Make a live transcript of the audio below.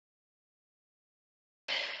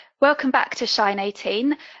Welcome back to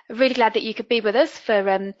Shine18. Really glad that you could be with us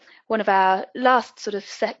for one of our last sort of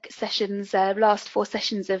sessions, last 4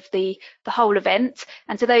 sessions of the whole event.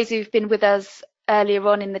 And to those who've been with us earlier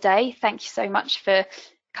on in the day, thank you so much for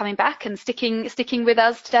coming back and sticking with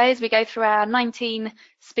us today as we go through our 19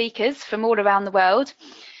 speakers from all around the world.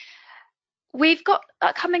 We've got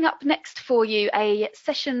coming up next for you a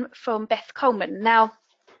session from Beth Coleman. Now,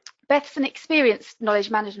 Beth's an experienced knowledge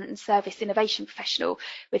management and service innovation professional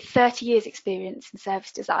with 30 years experience in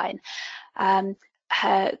service design.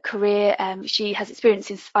 Her career, she has experience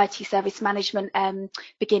in IT service management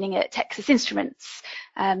beginning at Texas Instruments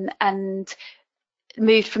and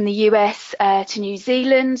moved from the US to New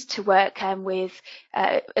Zealand to work with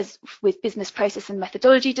business process and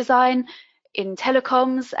methodology design in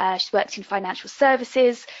telecoms. She's worked in financial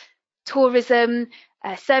services, tourism,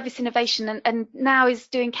 service innovation, and now is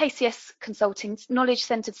doing KCS consulting, knowledge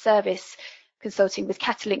centered service consulting with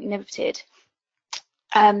Catalynk Limited.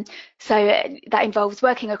 So that involves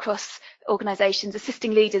working across organisations,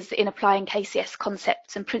 assisting leaders in applying KCS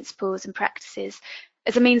concepts and principles and practices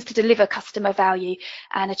as a means to deliver customer value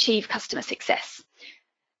and achieve customer success.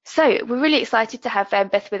 So we're really excited to have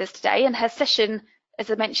Beth with us today, and her session, as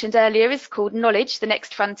I mentioned earlier, is called Knowledge, the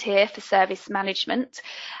Next Frontier for Service Management.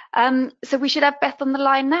 So we should have Beth on the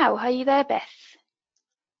line now. Are you there, Beth?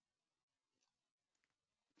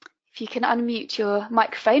 If you can unmute your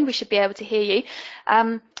microphone, we should be able to hear you.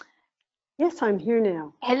 Yes, I'm here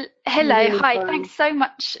now. Hello, hi, thanks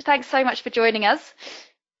so much for joining us.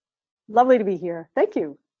 Lovely to be here. Thank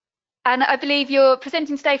you. And I believe you're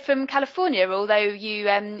presenting today from California, although you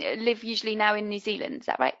live usually now in New Zealand, is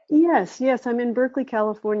that right? Yes, I'm in Berkeley,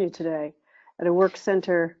 California today at a work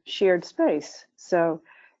center shared space. So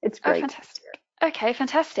it's great. Oh, fantastic. Okay,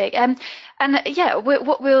 fantastic. And yeah,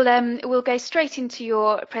 we'll go straight into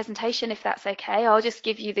your presentation if that's okay. I'll just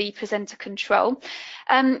give you the presenter control.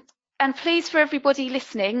 And please, for everybody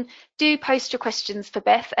listening, do post your questions for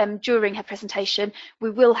Beth during her presentation. We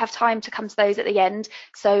will have time to come to those at the end,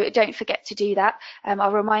 so don't forget to do that.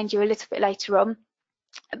 I'll remind you a little bit later on.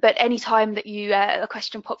 But any time that a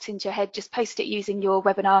question pops into your head, just post it using your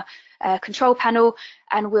webinar control panel,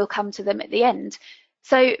 and we'll come to them at the end.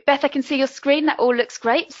 So, Beth, I can see your screen. That all looks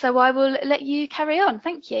great. So I will let you carry on.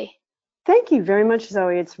 Thank you. Thank you very much,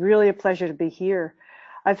 Zoe. It's really a pleasure to be here.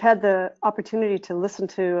 I've had the opportunity to listen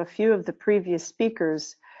to a few of the previous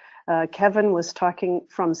speakers. Kevin was talking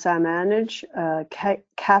from Samanage,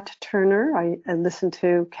 Kat Turner. I listened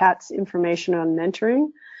to Kat's information on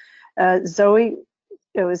mentoring. Zoe,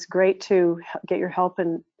 it was great to get your help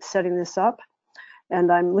in setting this up,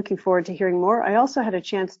 and I'm looking forward to hearing more. I also had a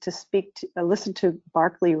chance to listen to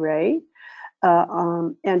Barclay Ray,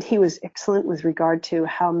 and he was excellent with regard to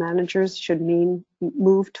how managers should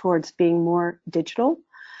move towards being more digital.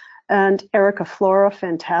 And Erica Flora,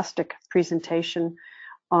 fantastic presentation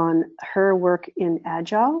on her work in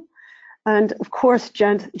Agile. And of course,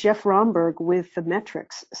 Jeff Romberg with the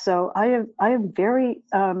metrics. So I am very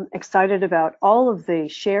excited about all of the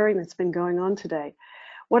sharing that's been going on today.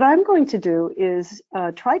 What I'm going to do is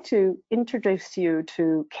try to introduce you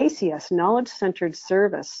to KCS, Knowledge Centered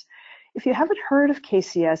Service. If you haven't heard of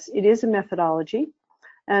KCS, it is a methodology.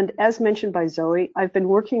 And as mentioned by Zoe, I've been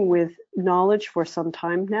working with knowledge for some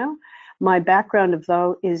time now. My background,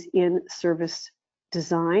 though, is in service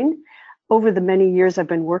design. Over the many years I've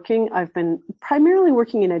been primarily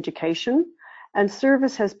working in education, and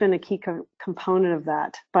service has been a key component of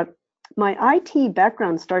that. But my IT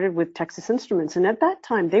background started with Texas Instruments, and at that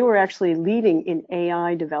time they were actually leading in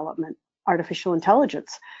AI development, artificial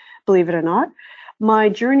intelligence, believe it or not. My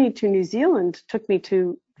journey to New Zealand took me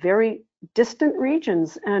to very distant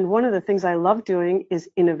regions, and one of the things I love doing is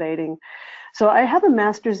innovating. So I have a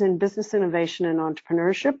master's in business innovation and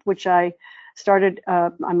entrepreneurship, which I started,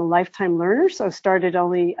 I'm a lifetime learner, so started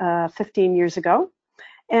only 15 years ago.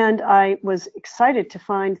 And I was excited to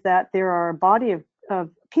find that there are a body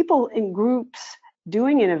of people in groups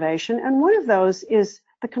doing innovation, and one of those is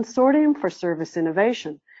the Consortium for Service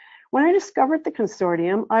Innovation. When I discovered the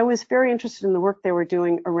Consortium, I was very interested in the work they were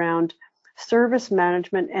doing around service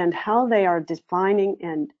management and how they are defining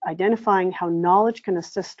and identifying how knowledge can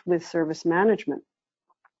assist with service management.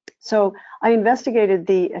 So I investigated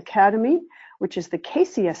the academy, which is the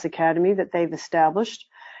KCS Academy that they've established,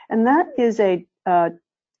 and that is a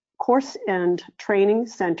course and training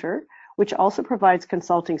center which also provides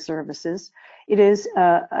consulting services. It is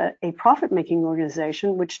a profit-making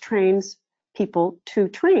organization which trains people to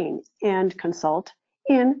train and consult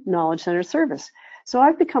in knowledge-centered service. So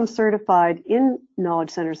I've become certified in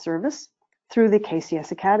knowledge-centered service through the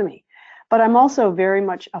KCS Academy. But I'm also very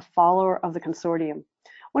much a follower of the Consortium.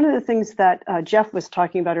 One of the things that Jeff was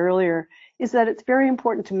talking about earlier is that it's very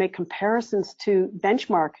important to make comparisons to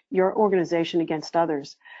benchmark your organization against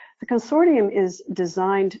others. The consortium is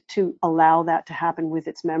designed to allow that to happen with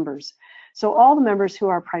its members. So all the members who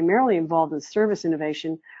are primarily involved in service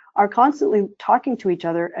innovation are constantly talking to each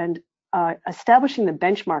other and establishing the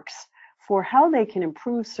benchmarks for how they can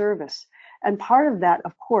improve service. And part of that,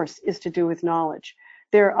 of course, is to do with knowledge.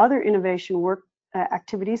 There are other innovation work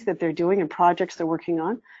activities that they're doing and projects they're working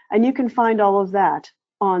on, and you can find all of that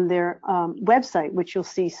on their website, which you'll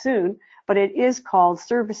see soon, but it is called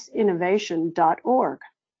serviceinnovation.org.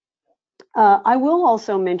 I will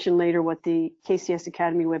also mention later what the KCS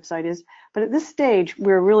Academy website is, but at this stage,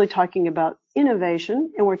 we're really talking about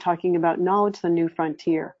innovation and we're talking about knowledge, the new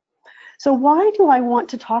frontier. So why do I want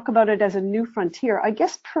to talk about it as a new frontier? I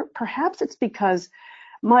guess perhaps it's because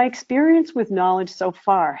my experience with knowledge so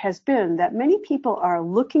far has been that many people are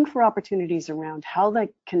looking for opportunities around how they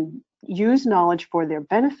can use knowledge for their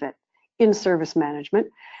benefit in service management.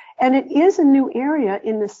 And it is a new area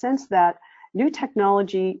in the sense that new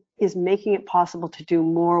technology is making it possible to do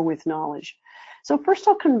more with knowledge. So first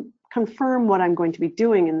I'll confirm what I'm going to be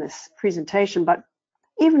doing in this presentation, but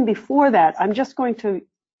even before that, I'm just going to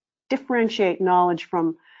differentiate knowledge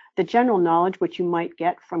from the general knowledge which you might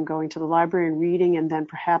get from going to the library and reading and then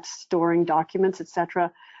perhaps storing documents,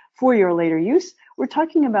 etc., for your later use. We're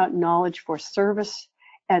talking about knowledge for service,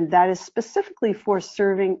 and that is specifically for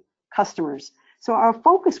serving customers. So our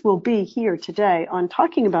focus will be here today on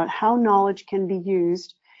talking about how knowledge can be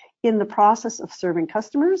used in the process of serving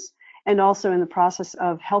customers and also in the process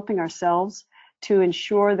of helping ourselves to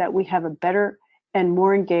ensure that we have a better and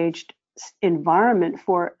more engaged environment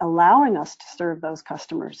for allowing us to serve those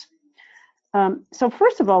customers. So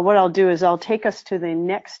first of all, what I'll do is I'll take us to the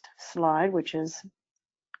next slide, which is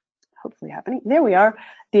hopefully happening. There we are,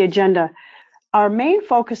 the agenda. Our main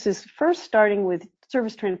focus is first starting with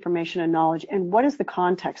service transformation and knowledge and what is the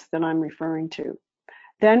context that I'm referring to.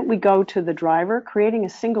 Then we go to the driver, creating a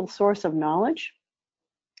single source of knowledge.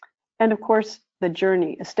 And of course, the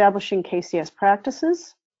journey, establishing KCS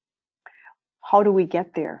practices. How do we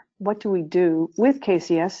get there? What do we do with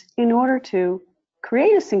KCS in order to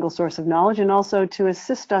create a single source of knowledge and also to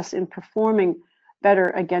assist us in performing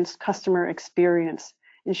better against customer experience,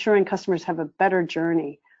 ensuring customers have a better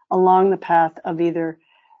journey along the path of either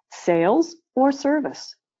sales or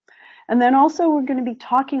service. And then also we're going to be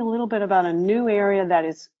talking a little bit about a new area that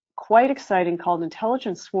is quite exciting called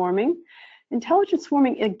intelligent swarming. Intelligent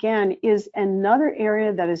swarming, again, is another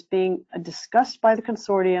area that is being discussed by the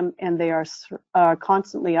consortium, and they are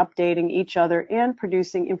constantly updating each other and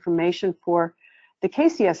producing information for the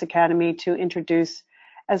KCS Academy to introduce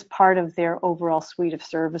as part of their overall suite of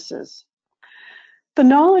services. The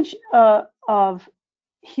knowledge of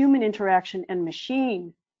human interaction and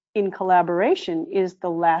machine in collaboration is the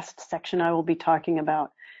last section I will be talking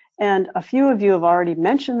about. And a few of you have already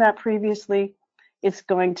mentioned that previously. It's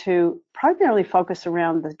going to primarily focus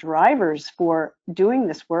around the drivers for doing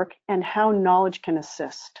this work and how knowledge can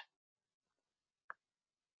assist.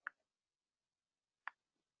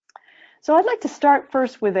 So I'd like to start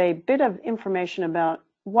first with a bit of information about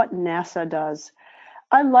what NASA does.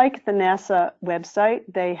 I like the NASA website.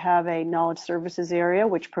 They have a knowledge services area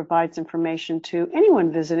which provides information to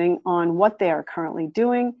anyone visiting on what they are currently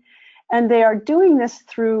doing. And they are doing this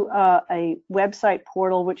through a website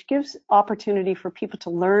portal which gives opportunity for people to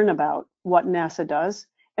learn about what NASA does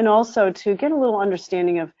and also to get a little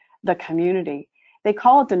understanding of the community. They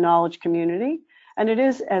call it the knowledge community, and it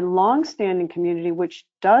is a long-standing community which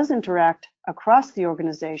does interact across the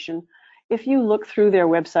organization. If you look through their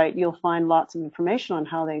website, you'll find lots of information on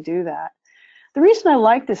how they do that. The reason I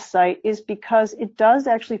like this site is because it does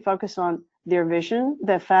actually focus on their vision,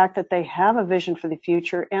 the fact that they have a vision for the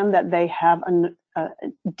future and that they have a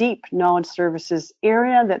deep knowledge services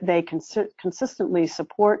area that they consistently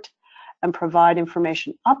support and provide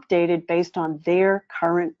information updated based on their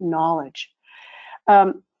current knowledge.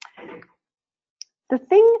 The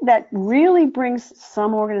thing that really brings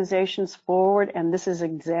some organizations forward, and this is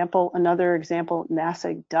another example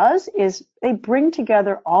NASA does, is they bring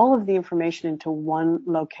together all of the information into one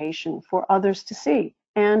location for others to see.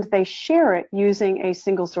 And they share it using a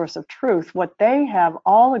single source of truth, what they have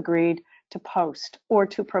all agreed to post or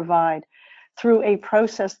to provide through a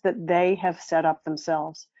process that they have set up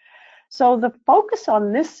themselves. So the focus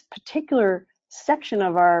on this particular section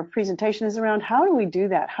of our presentation is around how do we do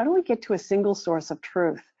that? How do we get to a single source of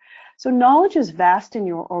truth? So knowledge is vast in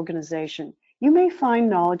your organization. You may find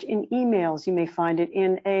knowledge in emails. You may find it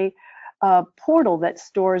in a portal that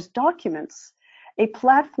stores documents, a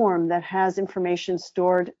platform that has information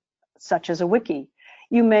stored such as a wiki.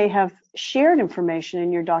 You may have shared information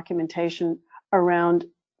in your documentation around,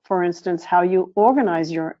 for instance, how you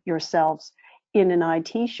organize yourselves in an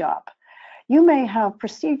IT shop. You may have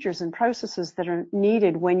procedures and processes that are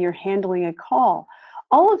needed when you're handling a call.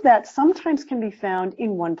 All of that sometimes can be found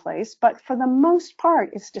in one place, but for the most part,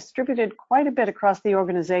 it's distributed quite a bit across the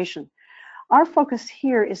organization. Our focus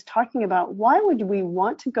here is talking about why would we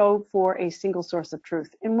want to go for a single source of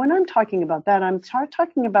truth. And when I'm talking about that, I'm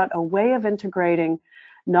talking about a way of integrating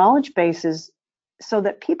knowledge bases so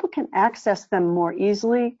that people can access them more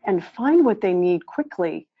easily and find what they need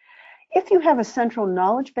quickly. If you have a central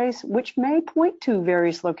knowledge base, which may point to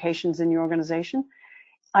various locations in your organization,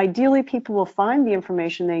 ideally people will find the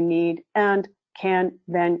information they need and can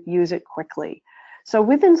then use it quickly. So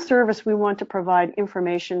within service, we want to provide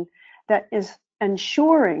information that is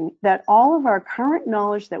ensuring that all of our current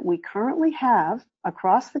knowledge that we currently have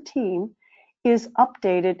across the team is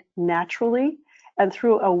updated naturally and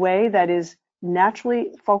through a way that is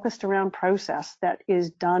naturally focused around process that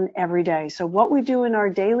is done every day. So what we do in our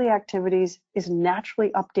daily activities is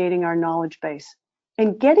naturally updating our knowledge base.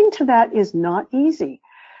 And getting to that is not easy.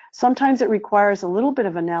 Sometimes it requires a little bit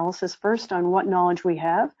of analysis first on what knowledge we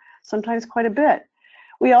have, sometimes quite a bit.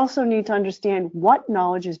 We also need to understand what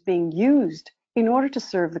knowledge is being used in order to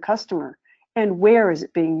serve the customer and where is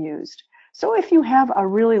it being used. So if you have a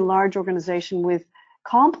really large organization with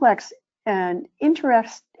complex and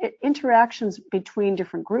interactions between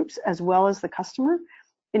different groups as well as the customer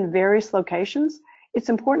in various locations, it's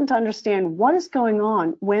important to understand what is going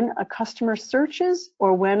on when a customer searches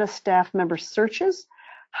or when a staff member searches.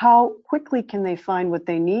 How quickly can they find what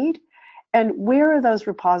they need? And where are those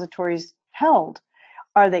repositories held?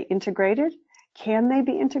 Are they integrated? Can they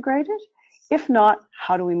be integrated? If not,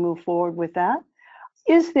 how do we move forward with that?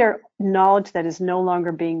 Is there knowledge that is no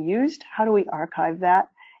longer being used? How do we archive that?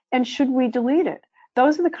 And should we delete it?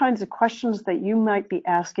 Those are the kinds of questions that you might be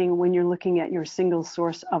asking when you're looking at your single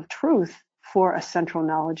source of truth for a central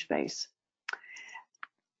knowledge base.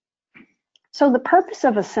 So the purpose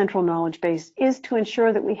of a central knowledge base is to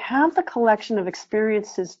ensure that we have the collection of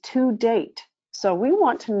experiences to date. So we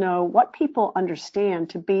want to know what people understand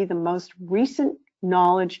to be the most recent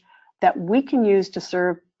knowledge that we can use to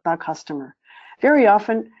serve the customer. Very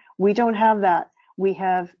often, we don't have that. We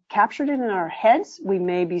have captured it in our heads. We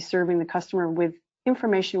may be serving the customer with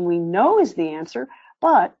information we know is the answer,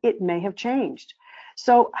 but it may have changed.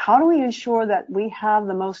 So how do we ensure that we have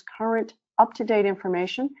the most current, up-to-date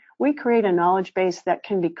information? We create a knowledge base that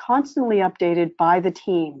can be constantly updated by the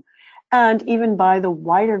team and even by the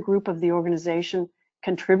wider group of the organization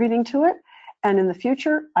contributing to it. And in the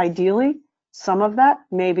future, ideally, some of that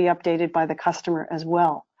may be updated by the customer as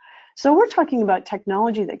well. So we're talking about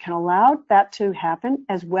technology that can allow that to happen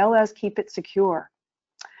as well as keep it secure.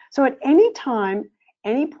 So at any time,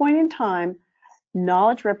 any point in time,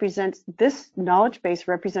 this knowledge base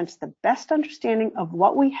represents the best understanding of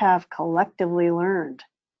what we have collectively learned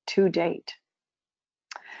to date.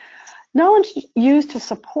 Knowledge used to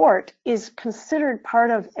support is considered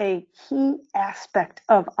part of a key aspect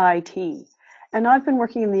of IT. And I've been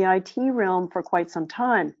working in the IT realm for quite some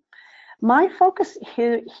time. My focus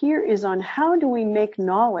here is on how do we make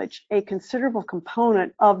knowledge a considerable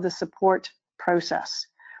component of the support process.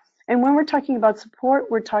 And when we're talking about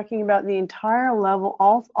support, we're talking about the entire level,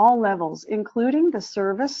 all levels, including the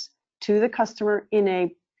service to the customer in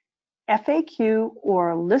a FAQ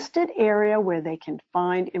or listed area where they can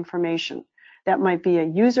find information. That might be a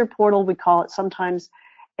user portal, we call it sometimes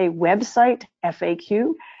a website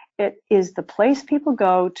FAQ. It is the place people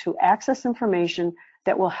go to access information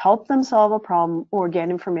that will help them solve a problem or get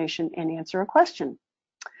information and answer a question.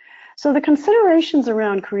 So the considerations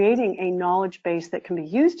around creating a knowledge base that can be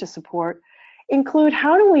used to support include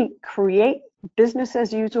how do we create business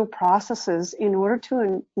as usual processes in order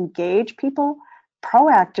to engage people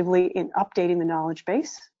proactively in updating the knowledge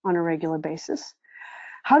base on a regular basis?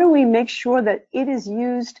 How do we make sure that it is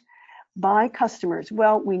used by customers?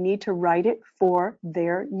 Well, we need to write it for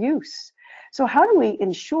their use. So how do we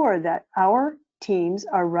ensure that our teams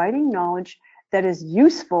are writing knowledge that is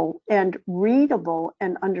useful and readable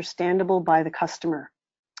and understandable by the customer?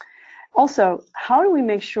 Also, how do we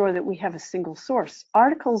make sure that we have a single source?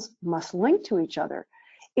 Articles must link to each other.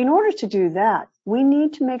 In order to do that, we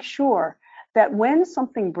need to make sure that when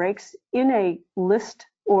something breaks in a list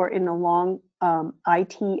or in a long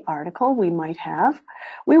IT article we might have,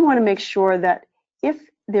 we want to make sure that if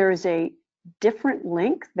there is a different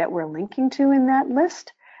link that we're linking to in that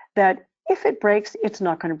list, that if it breaks, it's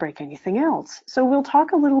not going to break anything else. So we'll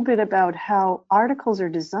talk a little bit about how articles are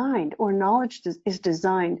designed or knowledge is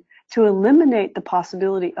designed to eliminate the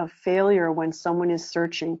possibility of failure when someone is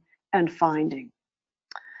searching and finding.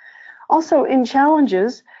 Also, in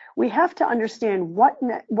challenges, we have to understand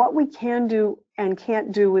what we can do and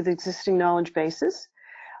can't do with existing knowledge bases.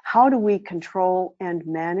 How do we control and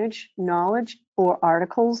manage knowledge or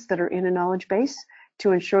articles that are in a knowledge base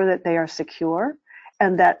to ensure that they are secure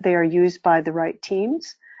and that they are used by the right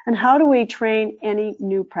teams? And how do we train any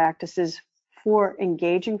new practices for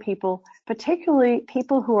engaging people, particularly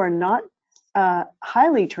people who are not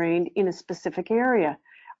highly trained in a specific area,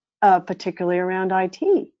 particularly around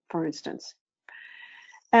IT, for instance?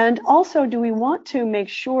 And also, do we want to make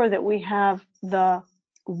sure that we have the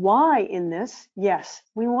why in this? Yes,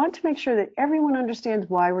 we want to make sure that everyone understands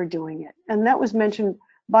why we're doing it. And that was mentioned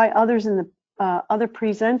by others in the other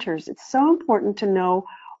presenters. It's so important to know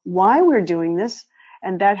why we're doing this,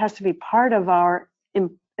 and that has to be part of our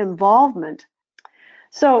involvement.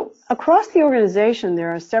 So across the organization,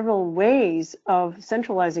 there are several ways of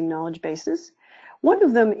centralizing knowledge bases. One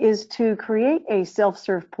of them is to create a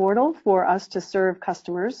self-serve portal for us to serve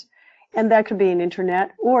customers, and that could be an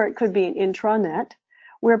intranet or it could be an intranet,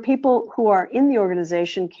 where people who are in the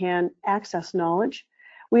organization can access knowledge.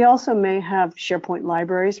 We also may have SharePoint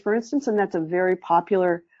libraries, for instance, and that's a very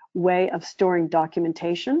popular way of storing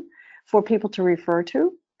documentation for people to refer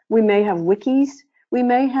to. We may have wikis. We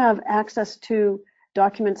may have access to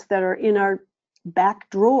documents that are in our back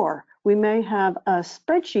drawer. We may have a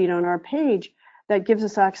spreadsheet on our page that gives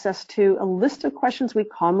us access to a list of questions we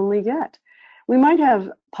commonly get. We might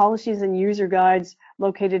have policies and user guides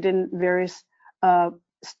located in various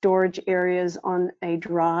storage areas on a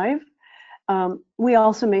drive. We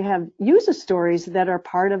also may have user stories that are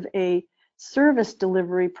part of a service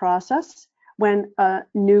delivery process when a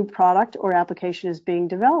new product or application is being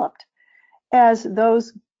developed. As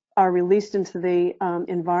those are released into the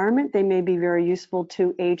environment, they may be very useful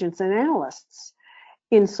to agents and analysts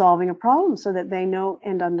in solving a problem so that they know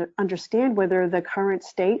and understand whether the current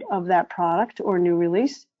state of that product or new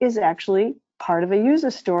release is actually part of a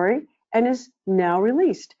user story and is now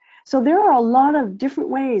released. So there are a lot of different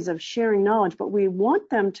ways of sharing knowledge, but we want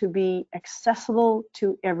them to be accessible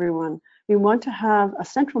to everyone. We want to have a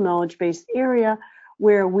central knowledge-based area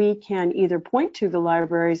where we can either point to the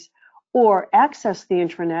libraries or access the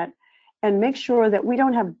intranet and make sure that we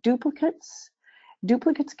don't have duplicates.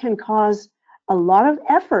 Duplicates can cause a lot of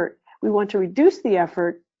effort. We want to reduce the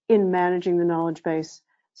effort in managing the knowledge base.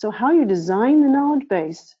 So how you design the knowledge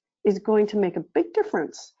base is going to make a big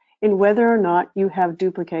difference in whether or not you have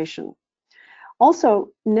duplication. Also,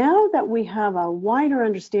 now that we have a wider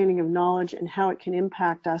understanding of knowledge and how it can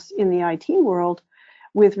impact us in the IT world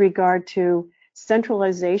with regard to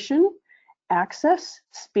centralization, access,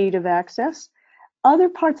 speed of access, other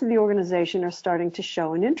parts of the organization are starting to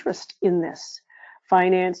show an interest in this.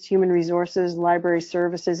 Finance, human resources, library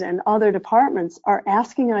services, and other departments are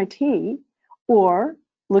asking IT or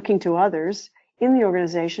looking to others in the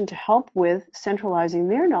organization to help with centralizing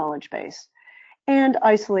their knowledge base and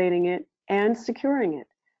isolating it and securing it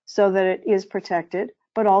so that it is protected,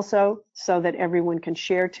 but also so that everyone can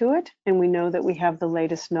share to it and we know that we have the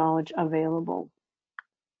latest knowledge available.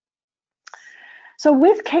 So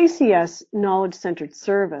with KCS Knowledge-Centered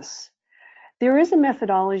Service, there is a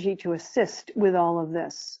methodology to assist with all of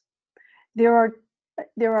this. There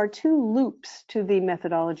are two loops to the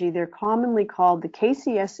methodology. They're commonly called the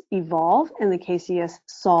KCS Evolve and the KCS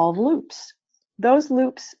Solve loops. Those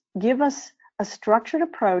loops give us a structured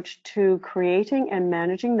approach to creating and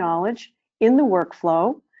managing knowledge in the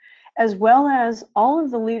workflow, as well as all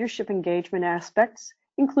of the leadership engagement aspects,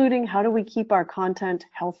 including how do we keep our content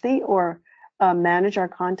healthy or manage our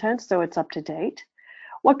content so it's up to date.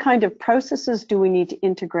 What kind of processes do we need to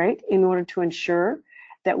integrate in order to ensure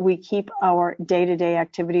that we keep our day-to-day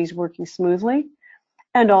activities working smoothly,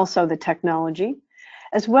 and also the technology,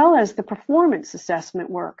 as well as the performance assessment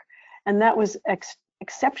work. And that was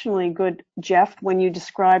exceptionally good, Jeff, when you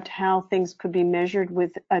described how things could be measured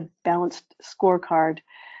with a balanced scorecard.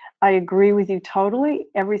 I agree with you totally.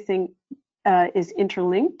 Everything is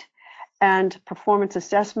interlinked, and performance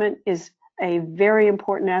assessment is a very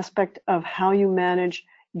important aspect of how you manage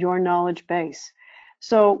your knowledge base.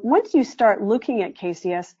 So once you start looking at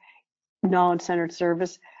KCS Knowledge-Centered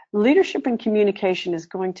Service, leadership and communication is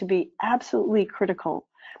going to be absolutely critical.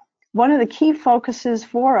 One of the key focuses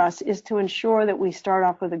for us is to ensure that we start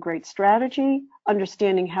off with a great strategy,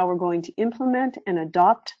 understanding how we're going to implement and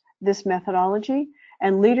adopt this methodology,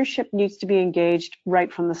 and leadership needs to be engaged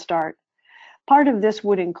right from the start. Part of this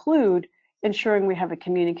would include ensuring we have a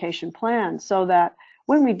communication plan so that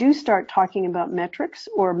when we do start talking about metrics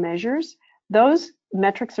or measures, those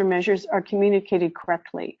metrics or measures are communicated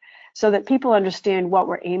correctly. so that people understand what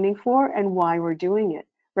we're aiming for and why we're doing it,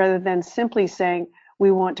 rather than simply saying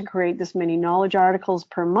we want to create this many knowledge articles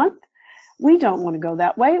per month. We don't want to go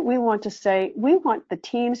that way. We want to say we want the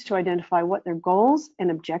teams to identify what their goals and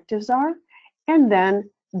objectives are, and then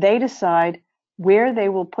they decide where they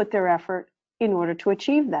will put their effort in order to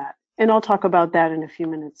achieve that. And I'll talk about that in a few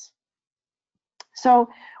minutes. So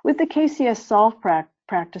with the KCS Solve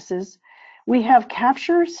practices, we have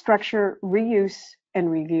capture, structure, reuse, and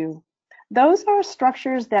review. Those are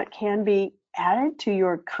structures that can be added to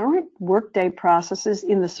your current workday processes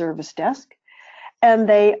in the service desk, and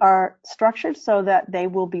they are structured so that they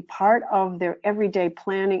will be part of their everyday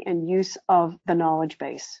planning and use of the knowledge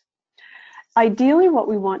base. Ideally, what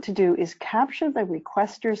we want to do is capture the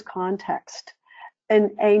requester's context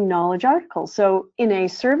in a knowledge article. So in a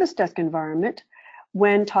service desk environment,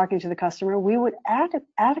 when talking to the customer, we would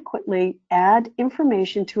adequately add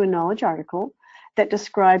information to a knowledge article that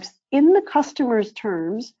describes in the customer's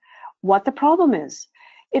terms what the problem is.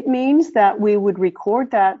 It means that we would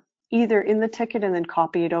record that either in the ticket and then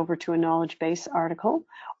copy it over to a knowledge base article,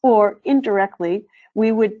 or indirectly,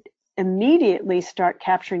 we would immediately start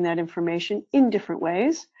capturing that information in different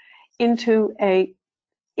ways into a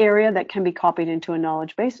area that can be copied into a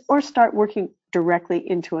knowledge base, or start working directly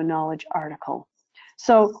into a knowledge article.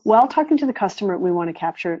 So while talking to the customer, we want to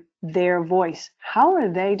capture their voice. How are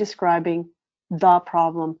they describing the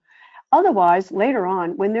problem? Otherwise, later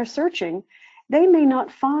on, when they're searching, they may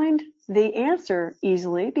not find the answer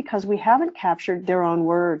easily because we haven't captured their own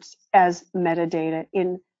words as metadata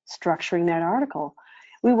in structuring that article.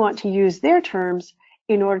 We want to use their terms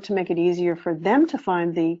in order to make it easier for them to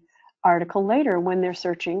find the article later when they're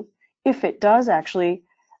searching, if it does actually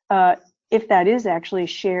if that is actually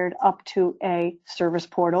shared up to a service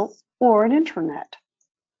portal or an intranet.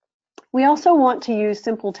 We also want to use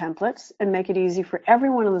simple templates and make it easy for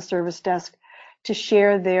everyone on the service desk to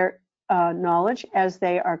share their knowledge as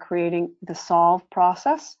they are creating the solve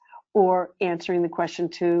process or answering the question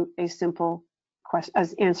to a simple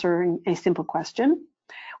question.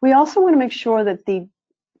 We also want to make sure that the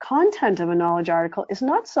content of a knowledge article is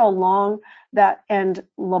not so long and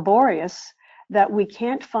laborious that we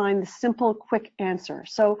can't find the simple, quick answer.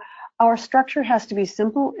 So our structure has to be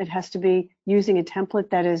simple. It has to be using a template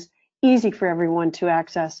that is easy for everyone to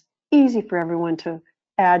access, easy for everyone to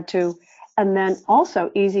add to, and then also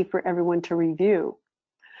easy for everyone to review.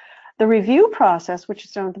 The review process, which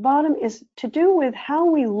is down at the bottom, is to do with how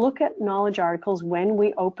we look at knowledge articles when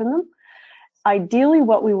we open them. Ideally,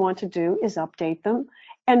 what we want to do is update them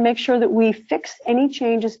and make sure that we fix any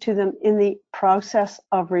changes to them in the process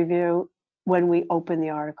of review when we open the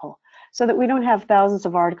article, so that we don't have thousands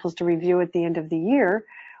of articles to review at the end of the year.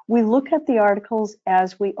 We look at the articles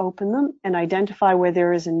as we open them and identify where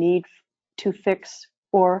there is a need to fix,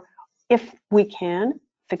 or if we can,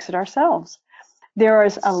 fix it ourselves. There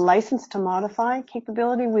is a license to modify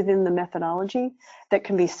capability within the methodology that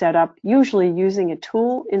can be set up, usually using a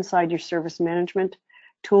tool inside your service management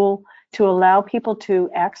tool, to allow people to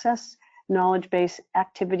access knowledge-based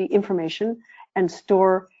activity information and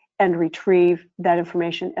store and retrieve that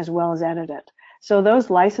information as well as edit it. So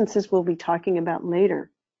those licenses we'll be talking about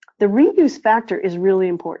later. The reuse factor is really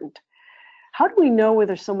important. How do we know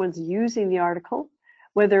whether someone's using the article,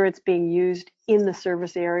 whether it's being used in the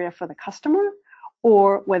service area for the customer,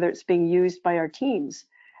 or whether it's being used by our teams?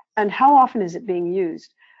 And how often is it being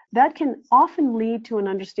used? That can often lead to an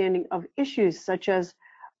understanding of issues such as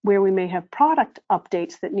where we may have product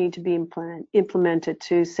updates that need to be implemented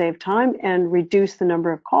to save time and reduce the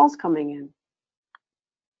number of calls coming in.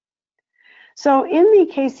 So in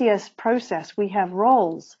the KCS process, we have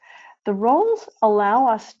roles. The roles allow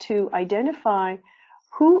us to identify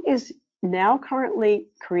who is now currently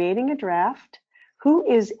creating a draft,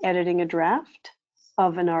 who is editing a draft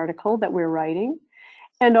of an article that we're writing,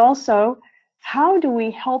 and also how do we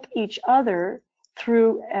help each other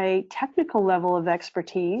through a technical level of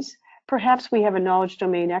expertise. Perhaps we have a knowledge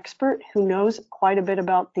domain expert who knows quite a bit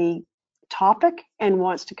about the topic and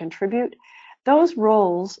wants to contribute. Those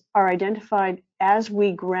roles are identified as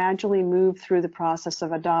we gradually move through the process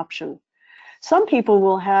of adoption. Some people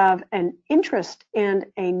will have an interest and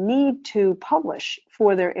a need to publish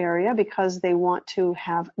for their area because they want to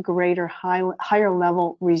have greater, higher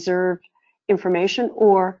level reserved information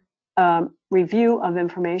or review of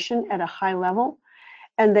information at a high level,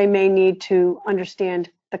 and they may need to understand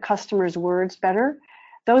the customer's words better.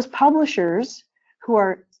 Those publishers who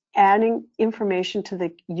are adding information to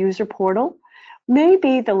the user portal may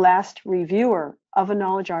be the last reviewer of a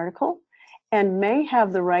knowledge article and may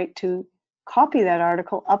have the right to copy that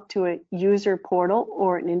article up to a user portal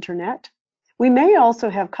or an intranet. We may also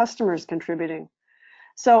have customers contributing.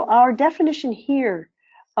 So our definition here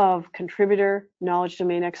of contributor, knowledge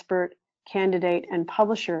domain expert, candidate, and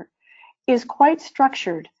publisher is quite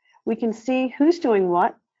structured. We can see who's doing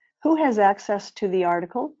what, who has access to the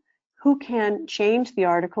article, who can change the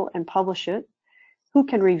article and publish it, who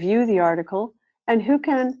can review the article, and who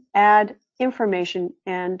can add information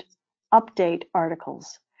and update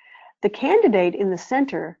articles. The candidate in the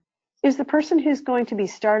center is the person who's going to be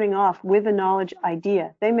starting off with a knowledge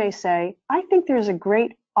idea. They may say, I think there's a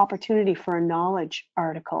great opportunity for a knowledge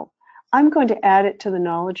article. I'm going to add it to the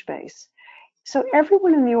knowledge base. So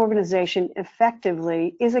everyone in the organization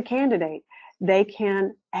effectively is a candidate. They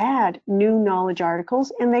can add new knowledge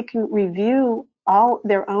articles and they can review all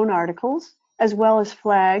their own articles as well as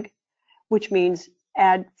flag, which means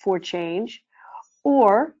add for change,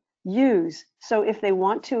 or use. So if they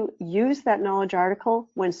want to use that knowledge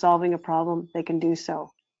article when solving a problem, they can do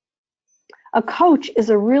so. A coach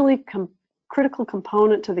is a really critical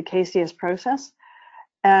component to the KCS process.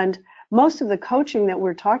 And most of the coaching that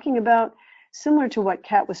we're talking about, similar to what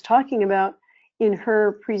Kat was talking about in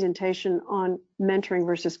her presentation on mentoring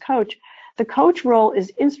versus coach, the coach role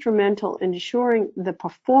is instrumental in ensuring the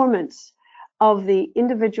performance of the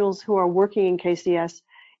individuals who are working in KCS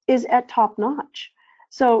is at top notch.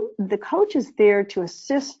 So the coach is there to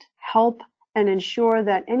assist, help, and ensure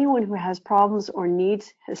that anyone who has problems or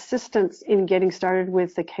needs assistance in getting started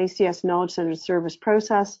with the KCS Knowledge-Centered Service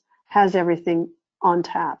process has everything on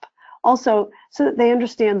tap. Also, so that they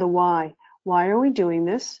understand the why. Why are we doing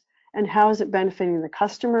this? And how is it benefiting the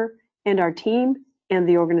customer and our team and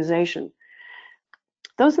the organization?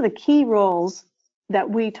 Those are the key roles that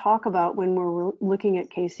we talk about when we're looking at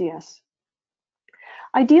KCS.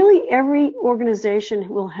 Ideally, every organization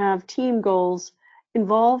will have team goals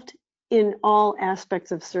involved in all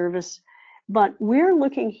aspects of service, but we're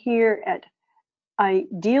looking here at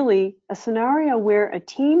ideally a scenario where a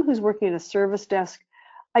team who's working at a service desk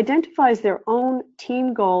identifies their own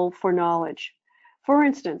team goal for knowledge. For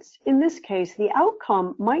instance, in this case, the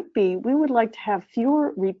outcome might be we would like to have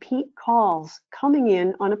fewer repeat calls coming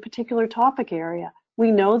in on a particular topic area.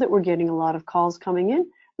 We know that we're getting a lot of calls coming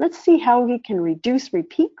in. Let's see how we can reduce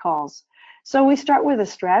repeat calls. So we start with a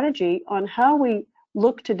strategy on how we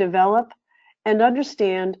look to develop and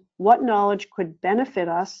understand what knowledge could benefit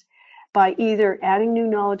us by either adding new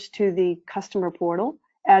knowledge to the customer portal,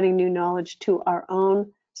 adding new knowledge to our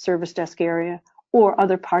own service desk area, or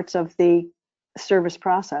other parts of the service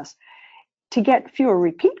process. To get fewer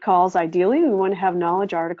repeat calls, ideally, we want to have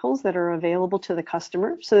knowledge articles that are available to the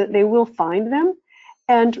customer so that they will find them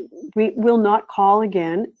and we will not call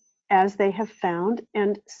again as they have found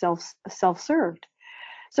and self-served.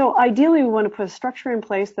 So ideally, we want to put a structure in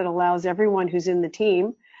place that allows everyone who's in the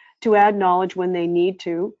team to add knowledge when they need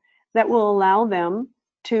to, that will allow them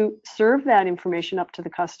to serve that information up to the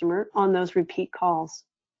customer on those repeat calls.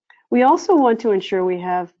 We also want to ensure we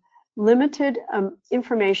have limited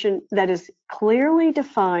information that is clearly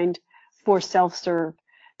defined for self-serve.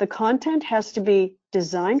 The content has to be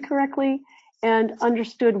designed correctly and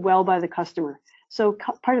understood well by the customer. So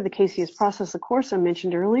part of the KCS process, of course, I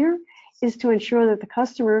mentioned earlier, is to ensure that the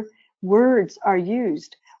customer words are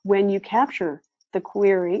used when you capture the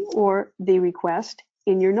query or the request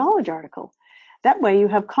in your knowledge article. That way you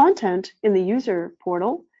have content in the user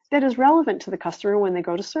portal that is relevant to the customer when they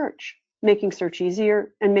go to search, making search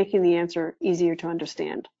easier and making the answer easier to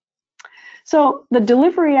understand. So the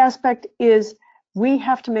delivery aspect is we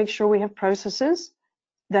have to make sure we have processes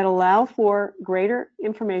that allow for greater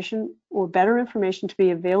information or better information to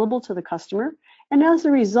be available to the customer. And as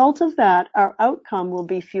a result of that, our outcome will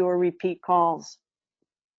be fewer repeat calls.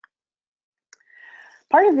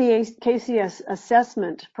 Part of the KCS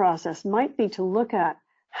assessment process might be to look at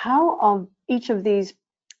how each of these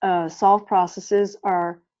solve processes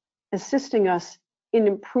are assisting us in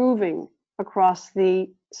improving across the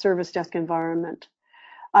service desk environment.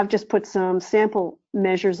 I've just put some sample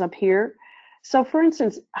measures up here. So for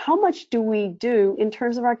instance, how much do we do in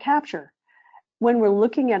terms of our capture? When we're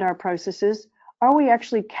looking at our processes, are we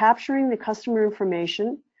actually capturing the customer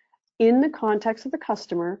information in the context of the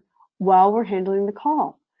customer while we're handling the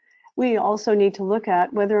call? We also need to look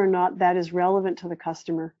at whether or not that is relevant to the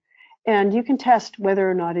customer. And you can test whether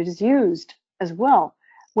or not it is used as well.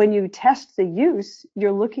 When you test the use,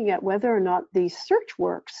 you're looking at whether or not the search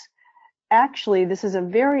works. Actually, this is a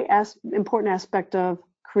very important aspect of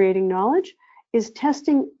creating knowledge, is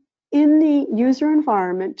testing in the user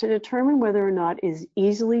environment to determine whether or not it is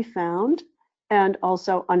easily found and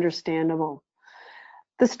also understandable.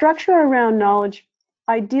 The structure around knowledge,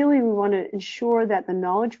 ideally we want to ensure that the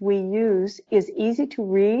knowledge we use is easy to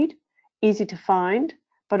read easy to find,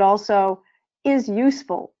 but also is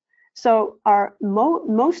useful. So our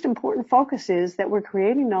most important focus is that we're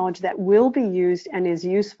creating knowledge that will be used and is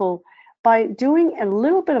useful by doing a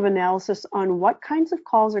little bit of analysis on what kinds of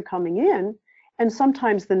calls are coming in, and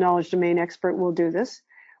sometimes the knowledge domain expert will do this.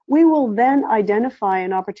 We will then identify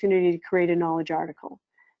an opportunity to create a knowledge article.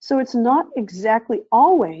 So it's not exactly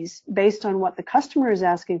always based on what the customer is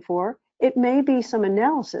asking for. It may be some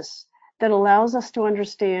analysis that allows us to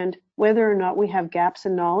understand whether or not we have gaps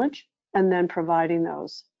in knowledge and then providing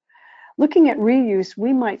those. Looking at reuse,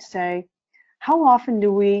 we might say, how often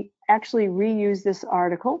do we actually reuse this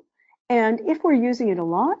article? And if we're using it a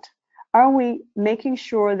lot, are we making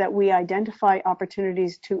sure that we identify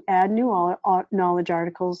opportunities to add new knowledge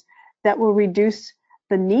articles that will reduce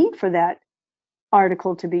the need for that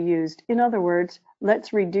article to be used? In other words,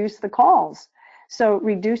 let's reduce the calls. So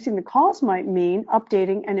reducing the calls might mean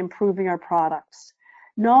updating and improving our products.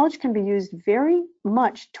 Knowledge can be used very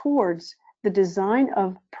much towards the design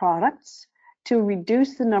of products to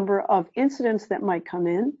reduce the number of incidents that might come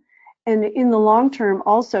in, and in the long term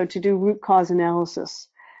also to do root cause analysis.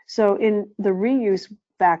 So in the reuse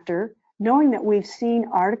factor, knowing that we've seen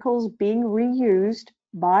articles being reused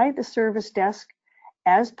by the service desk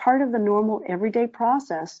as part of the normal everyday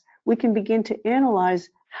process, we can begin to analyze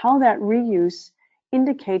how that reuse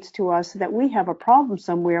indicates to us that we have a problem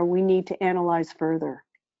somewhere we need to analyze further.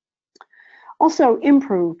 Also,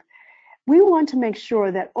 improve. We want to make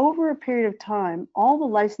sure that over a period of time, all the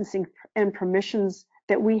licensing and permissions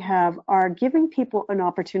that we have are giving people an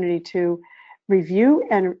opportunity to review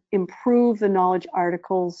and improve the knowledge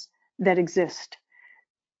articles that exist.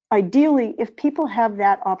 Ideally, if people have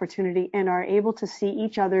that opportunity and are able to see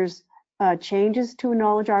each other's changes to a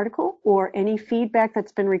knowledge article or any feedback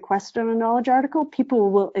that's been requested on a knowledge article,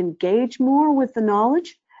 people will engage more with the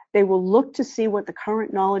knowledge. They will look to see what the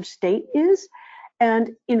current knowledge state is.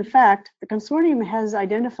 And in fact, the consortium has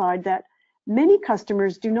identified that many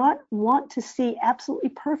customers do not want to see absolutely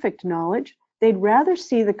perfect knowledge. They'd rather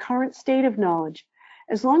see the current state of knowledge.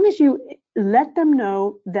 As long as you let them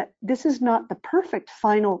know that this is not the perfect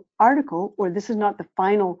final article, or this is not the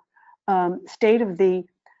final state of the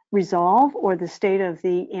resolve or the state of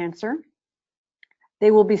the answer,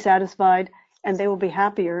 they will be satisfied and they will be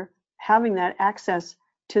happier having that access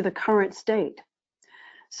to the current state.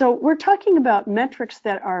 So we're talking about metrics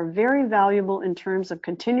that are very valuable in terms of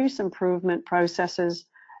continuous improvement processes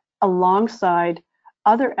alongside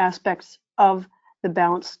other aspects of the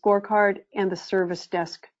balanced scorecard and the service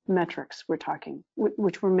desk metrics we're talking,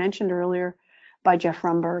 which were mentioned earlier by Jeff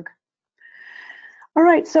Rumberg. All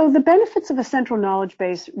right, so the benefits of a central knowledge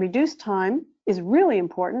base: reduced time is really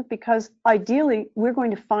important because ideally we're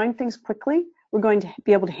going to find things quickly. We're going to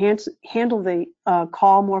be able to handle the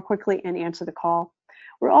call more quickly and answer the call.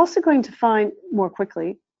 We're also going to find more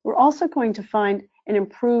quickly. We're also going to find an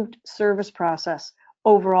improved service process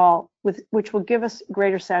overall, which will give us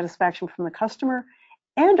greater satisfaction from the customer,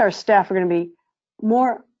 and our staff are going to be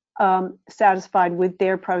more satisfied with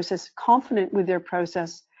their process, confident with their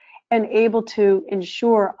process, and able to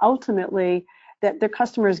ensure ultimately that their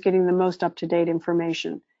customer is getting the most up-to-date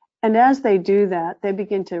information. And as they do that, they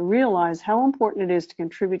begin to realize how important it is to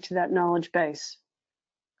contribute to that knowledge base.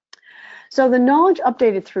 So the knowledge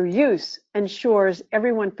updated through use ensures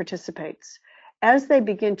everyone participates. As they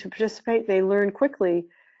begin to participate, they learn quickly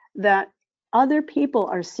that other people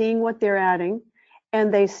are seeing what they're adding,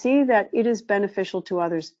 and they see that it is beneficial to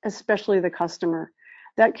others, especially the customer.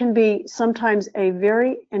 That can be sometimes a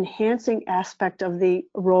very enhancing aspect of the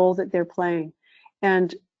role that they're playing,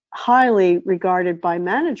 and highly regarded by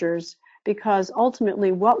managers, because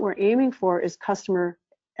ultimately what we're aiming for is customer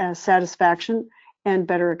satisfaction and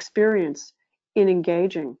better experience in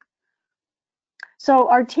engaging. So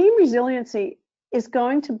our team resiliency is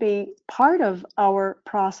going to be part of our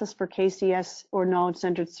process for KCS, or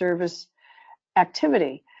knowledge-centered service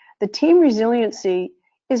activity. The team resiliency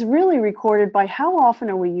is really recorded by how often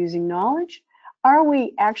are we using knowledge? Are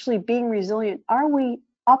we actually being resilient? Are we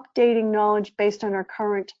updating knowledge based on our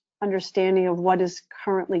current understanding of what is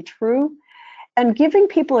currently true? And giving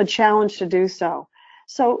people a challenge to do so.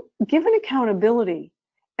 So given accountability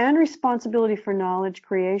and responsibility for knowledge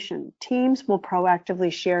creation, teams will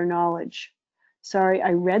proactively share knowledge. Sorry,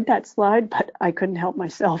 I read that slide, but I couldn't help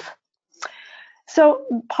myself. So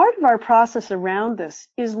part of our process around this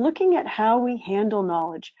is looking at how we handle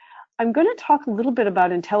knowledge. I'm going to talk a little bit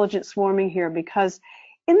about intelligent swarming here, because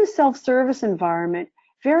in the self-service environment,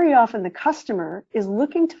 very often the customer is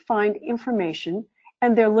looking to find information,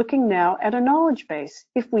 and they're looking now at a knowledge base.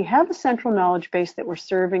 If we have a central knowledge base that we're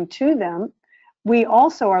serving to them, We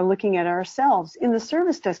also are looking at ourselves. In the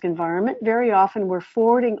service desk environment, very often we're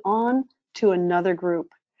forwarding on to another group.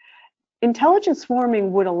 Intelligent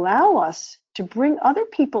swarming would allow us to bring other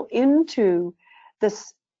people into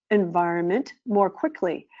this environment more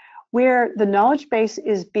quickly, where the knowledge base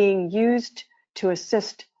is being used to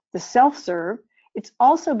assist the self-serve. It's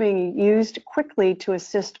also being used quickly to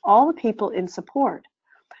assist all the people in support.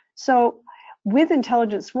 So with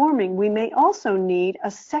intelligent swarming, we may also need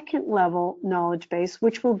a second level knowledge base,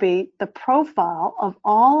 which will be the profile of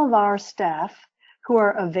all of our staff who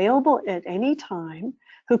are available at any time,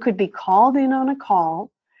 who could be called in on a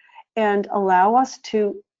call and allow us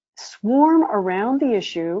to swarm around the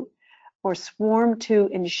issue or swarm to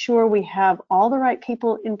ensure we have all the right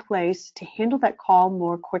people in place to handle that call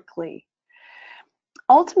more quickly.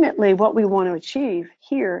 Ultimately, what we want to achieve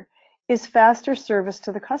here is faster service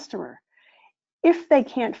to the customer. If they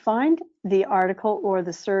can't find the article or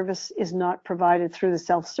the service is not provided through the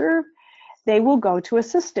self-serve, they will go to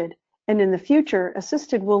assisted. And in the future,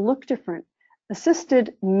 assisted will look different.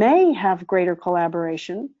 Assisted may have greater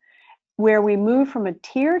collaboration, where we move from a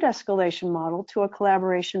tiered escalation model to a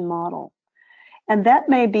collaboration model. And that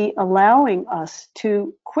may be allowing us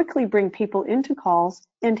to quickly bring people into calls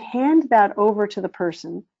and hand that over to the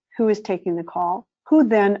person who is taking the call, who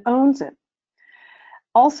then owns it.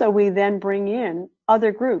 Also, we then bring in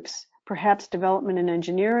other groups, perhaps development and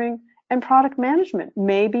engineering, and product management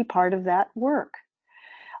may be part of that work.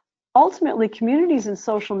 Ultimately, communities and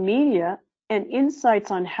social media and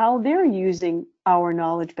insights on how they're using our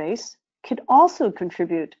knowledge base could also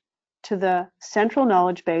contribute to the central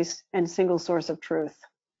knowledge base and single source of truth.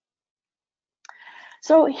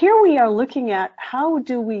 So here we are looking at how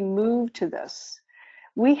do we move to this.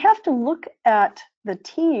 We have to look at the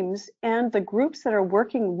teams and the groups that are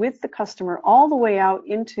working with the customer all the way out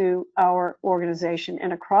into our organization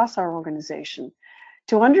and across our organization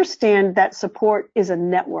to understand that support is a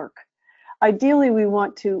network. Ideally, we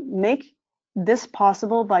want to make this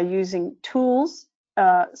possible by using tools.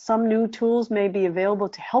 Some new tools may be available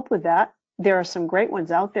to help with that. There are some great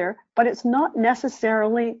ones out there, but it's not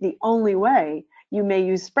necessarily the only way. You may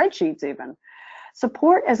use spreadsheets even.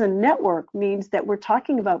 Support as a network means that we're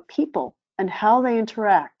talking about people and how they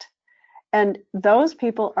interact. And those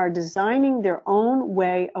people are designing their own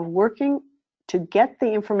way of working to get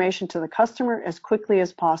the information to the customer as quickly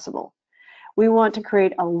as possible. We want to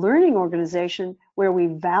create a learning organization where we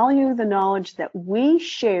value the knowledge that we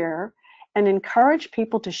share and encourage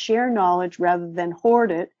people to share knowledge rather than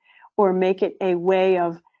hoard it or make it a way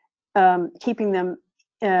of keeping them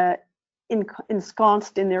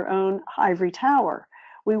ensconced in their own ivory tower.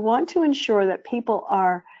 We want to ensure that people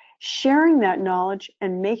are sharing that knowledge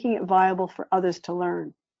and making it viable for others to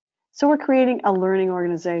learn. So we're creating a learning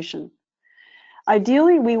organization.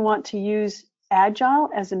 Ideally, we want to use Agile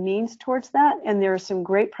as a means towards that, and there are some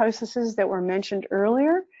great processes that were mentioned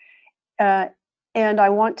earlier, and I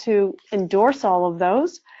want to endorse all of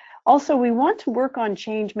those. Also, we want to work on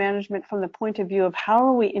change management from the point of view of how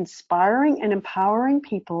are we inspiring and empowering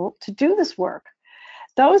people to do this work.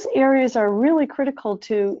 Those areas are really critical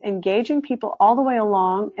to engaging people all the way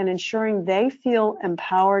along and ensuring they feel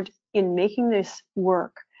empowered in making this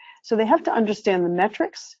work. So they have to understand the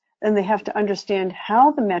metrics, and they have to understand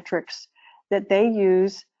how the metrics that they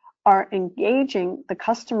use are engaging the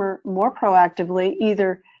customer more proactively,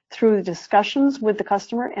 either through discussions with the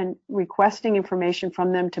customer and requesting information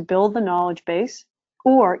from them to build the knowledge base,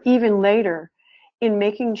 or even later in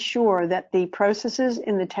making sure that the processes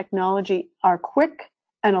in the technology are quick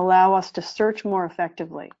and allow us to search more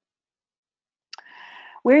effectively.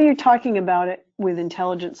 Where you're talking about it with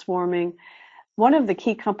intelligent swarming, one of the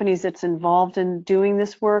key companies that's involved in doing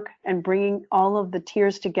this work and bringing all of the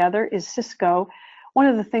tiers together is Cisco. One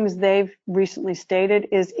of the things they've recently stated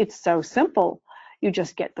is it's so simple. You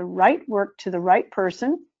just get the right work to the right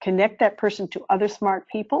person, connect that person to other smart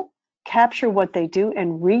people, capture what they do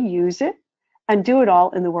and reuse it, and do it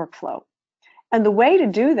all in the workflow. And the way to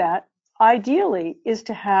do that, ideally, is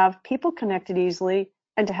to have people connected easily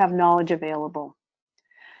and to have knowledge available.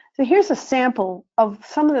 So here's a sample of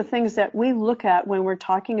some of the things that we look at when we're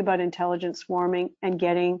talking about intelligent swarming and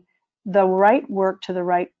getting the right work to the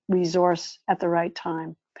right resource at the right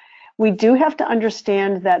time. We do have to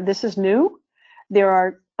understand that this is new.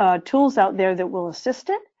 There are tools out there that will assist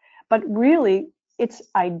it, but really it's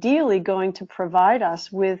ideally going to provide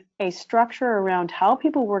us with a structure around how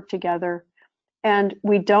people work together, and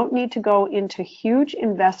we don't need to go into huge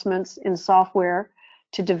investments in software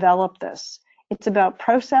to develop this. It's about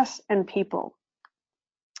process and people.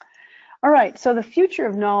 All right, so the future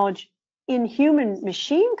of knowledge in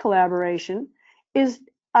human-machine collaboration is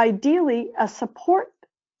ideally, a support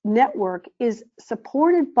network is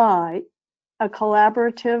supported by a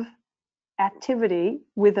collaborative activity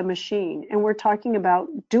with a machine. And we're talking about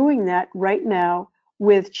doing that right now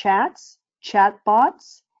with chats,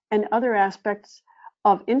 chatbots, and other aspects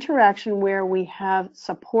of interaction where we have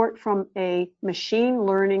support from a machine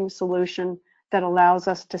learning solution that allows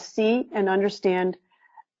us to see and understand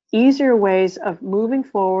easier ways of moving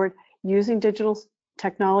forward using digital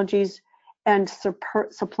technologies and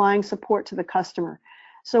supplying support to the customer.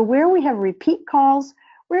 So where we have repeat calls,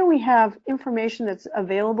 where we have information that's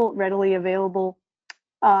available, readily available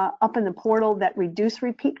up in the portal that reduce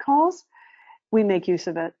repeat calls, we make use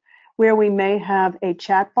of it. Where we may have a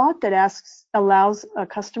chatbot that allows a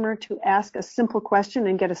customer to ask a simple question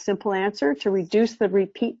and get a simple answer to reduce the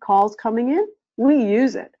repeat calls coming in, we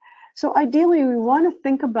use it. So ideally, we want to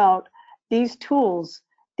think about these tools,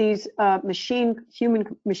 these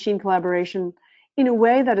human-machine collaboration, in a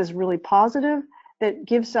way that is really positive, that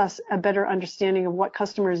gives us a better understanding of what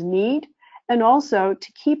customers need, and also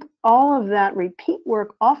to keep all of that repeat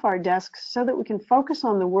work off our desks so that we can focus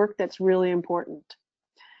on the work that's really important.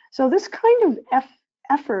 So this kind of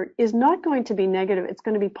effort is not going to be negative. It's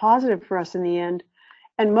going to be positive for us in the end.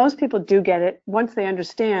 And most people do get it once they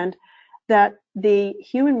understand that the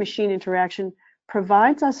human-machine interaction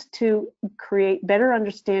provides us to create better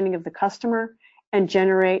understanding of the customer and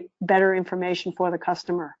generate better information for the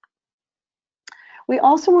customer. We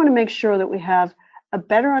also want to make sure that we have a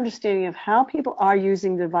better understanding of how people are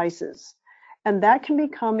using devices. And that can be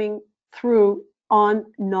coming through on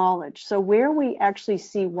knowledge. So where we actually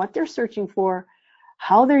see what they're searching for,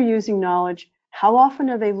 how they're using knowledge, how often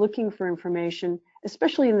are they looking for information,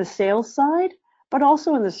 especially in the sales side, but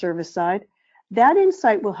also in the service side. That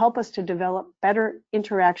insight will help us to develop better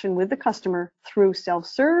interaction with the customer through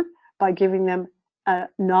self-serve by giving them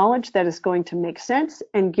knowledge that is going to make sense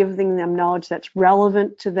and giving them knowledge that's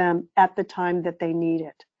relevant to them at the time that they need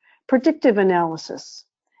it. Predictive analysis.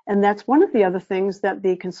 And that's one of the other things that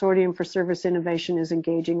the Consortium for Service Innovation is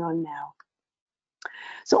engaging on now.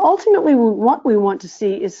 So ultimately, what we want to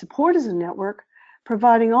see is support as a network,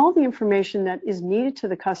 providing all the information that is needed to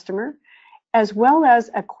the customer, as well as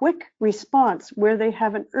a quick response where they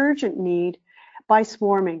have an urgent need by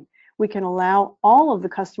swarming. We can allow all of the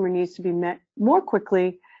customer needs to be met more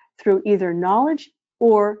quickly through either knowledge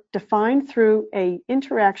or defined through an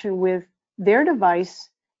interaction with their device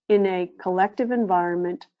in a collective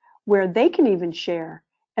environment where they can even share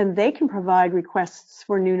and they can provide requests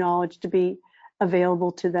for new knowledge to be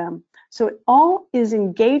available to them. So it all is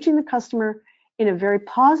engaging the customer in a very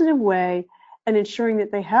positive way and ensuring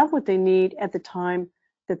that they have what they need at the time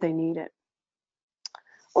that they need it.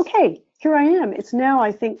 Okay, here I am. It's now,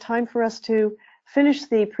 I think, time for us to finish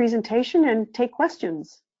the presentation and take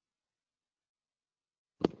questions.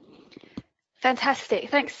 Fantastic.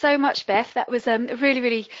 Thanks so much, Beth. That was a really,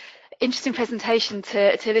 really interesting presentation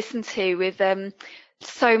to listen to, with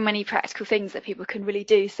so many practical things that people can really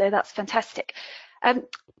do. So that's fantastic.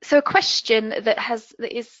 So a question that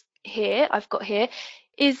is here, I've got here,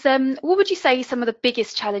 is what would you say some of the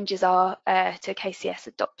biggest challenges are to KCS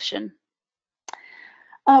adoption?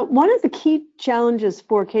 One of the key challenges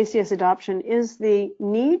for KCS adoption is the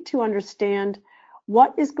need to understand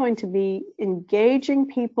what is going to be engaging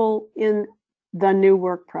people in the new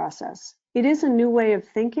work process. It is a new way of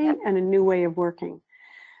thinking and a new way of working.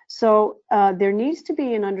 So there needs to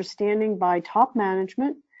be an understanding by top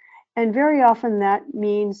management, and very often that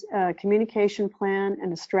means a communication plan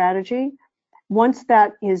and a strategy. Once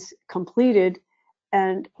that is completed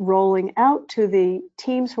and rolling out to the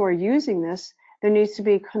teams who are using this, there needs to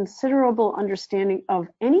be considerable understanding of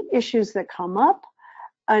any issues that come up,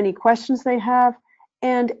 any questions they have,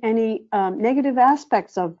 and any negative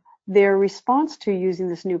aspects of their response to using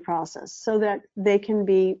this new process, so that they can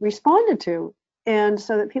be responded to and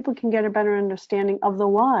so that people can get a better understanding of the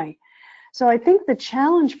why. So I think the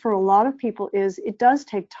challenge for a lot of people is it does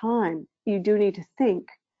take time. You do need to think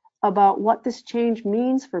about what this change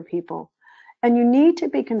means for people. And you need to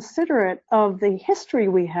be considerate of the history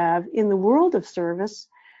we have in the world of service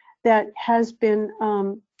that has been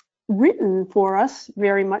written for us,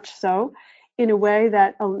 very much so, in a way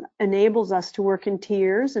that enables us to work in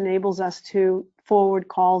tiers, enables us to forward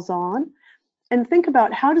calls on, and think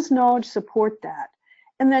about how does knowledge support that?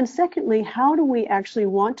 And then secondly, how do we actually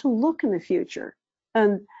want to look in the future?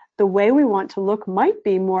 And the way we want to look might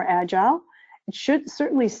be more agile. It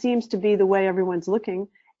certainly seems to be the way everyone's looking,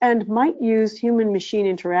 and might use human-machine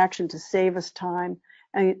interaction to save us time.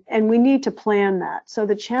 And we need to plan that. So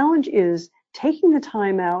the challenge is taking the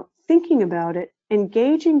time out, thinking about it,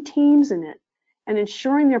 engaging teams in it, and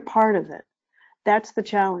ensuring they're part of it. That's the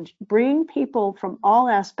challenge. Bring people from all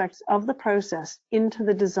aspects of the process into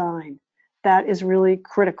the design. That is really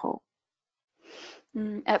critical.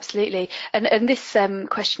 Absolutely. And this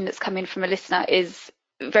question that's come in from a listener is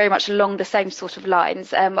very much along the same sort of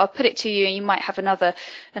lines. I'll put it to you, and you might have another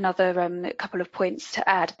couple of points to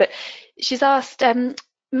add. But she's asked,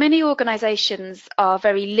 many organisations are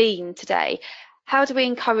very lean today. How do we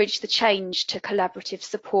encourage the change to collaborative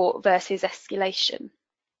support versus escalation?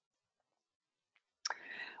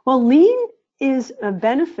 Well, lean is a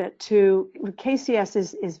benefit to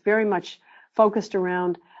KCS is very much focused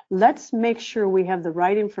around, let's make sure we have the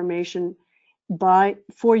right information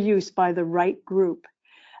for use by the right group.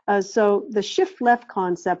 So the shift left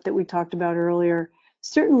concept that we talked about earlier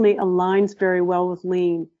certainly aligns very well with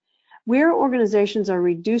lean. Where organizations are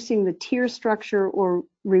reducing the tier structure or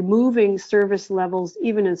removing service levels,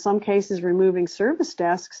 even in some cases removing service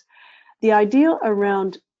desks, the idea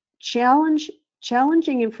around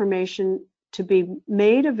challenging information to be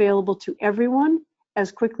made available to everyone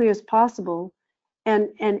as quickly as possible and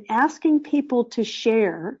asking people to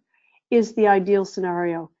share is the ideal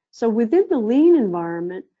scenario. So within the lean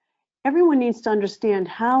environment, everyone needs to understand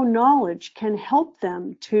how knowledge can help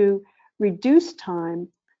them to reduce time,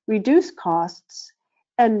 reduce costs,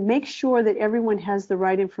 and make sure that everyone has the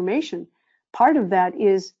right information. Part of that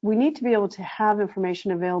is we need to be able to have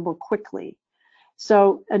information available quickly.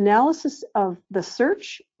 So analysis of the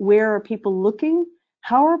search, where are people looking?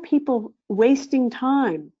 How are people wasting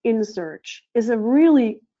time in search is a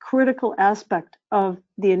really critical aspect of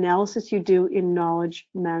the analysis you do in knowledge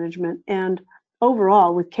management. And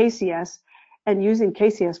overall with KCS and using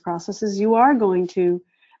KCS processes, you are going to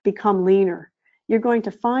become leaner. You're going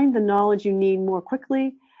to find the knowledge you need more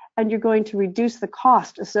quickly, and you're going to reduce the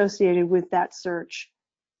cost associated with that search.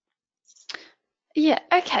 Yeah,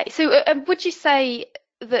 okay. So would you say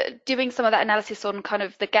that doing some of that analysis on kind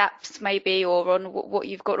of the gaps maybe, or on what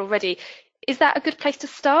you've got already, is that a good place to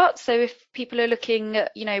start? So if people are looking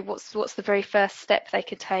at, what's the very first step they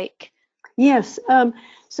could take? Yes.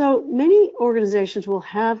 So many organizations will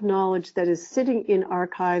have knowledge that is sitting in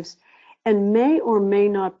archives and may or may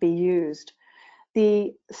not be used.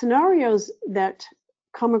 The scenarios that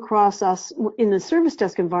come across us in the service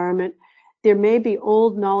desk environment, there may be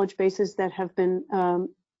old knowledge bases that have been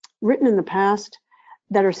written in the past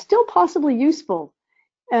that are still possibly useful.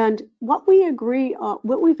 And what we've agreed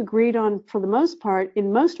on for the most part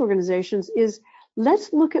in most organizations is,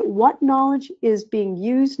 let's look at what knowledge is being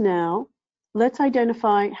used now. Let's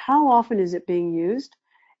identify how often is it being used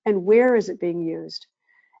and where is it being used,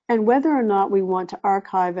 and whether or not we want to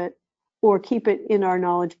archive it or keep it in our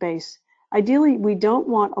knowledge base. Ideally, we don't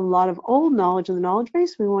want a lot of old knowledge in the knowledge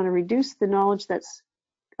base. We want to reduce the knowledge that's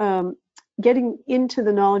getting into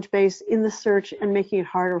the knowledge base in the search and making it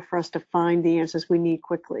harder for us to find the answers we need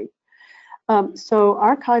quickly. So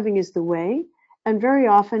archiving is the way, and very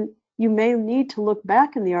often you may need to look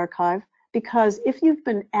back in the archive, because if you've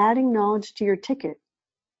been adding knowledge to your ticket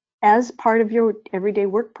as part of your everyday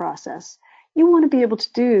work process, you want to be able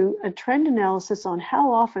to do a trend analysis on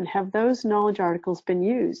how often have those knowledge articles been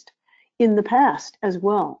used in the past as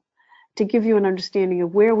well, to give you an understanding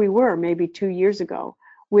of where we were maybe 2 years ago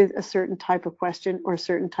with a certain type of question or a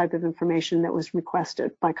certain type of information that was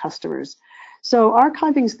requested by customers. So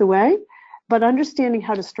archiving is the way, but understanding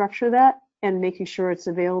how to structure that and making sure it's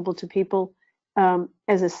available to people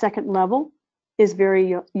as a second level is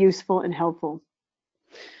very useful and helpful.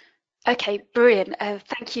 Okay, brilliant.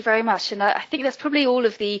 Thank you very much. And I think that's probably all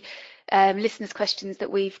of the listeners' questions that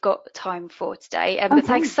we've got time for today. But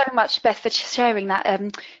thanks so much, Beth, for sharing that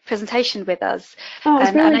presentation with us. Oh,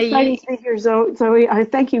 it's really exciting to be here, Zoe. I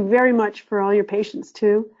thank you very much for all your patience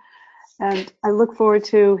too. And I look forward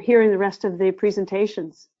to hearing the rest of the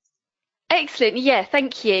presentations. Excellent. Yeah,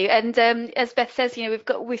 thank you. And as Beth says,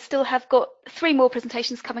 we still have got 3 more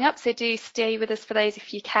presentations coming up, so do stay with us for those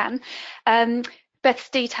if you can. Beth's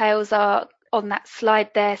details are on that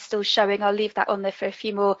slide there, still showing. I'll leave that on there for a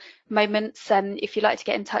few more moments. If you'd like to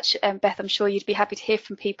get in touch, Beth, I'm sure you'd be happy to hear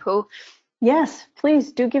from people. Yes,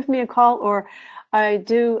 please do give me a call, or I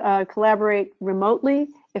do collaborate remotely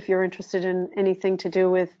if you're interested in anything to do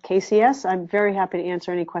with KCS. I'm very happy to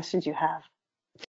answer any questions you have.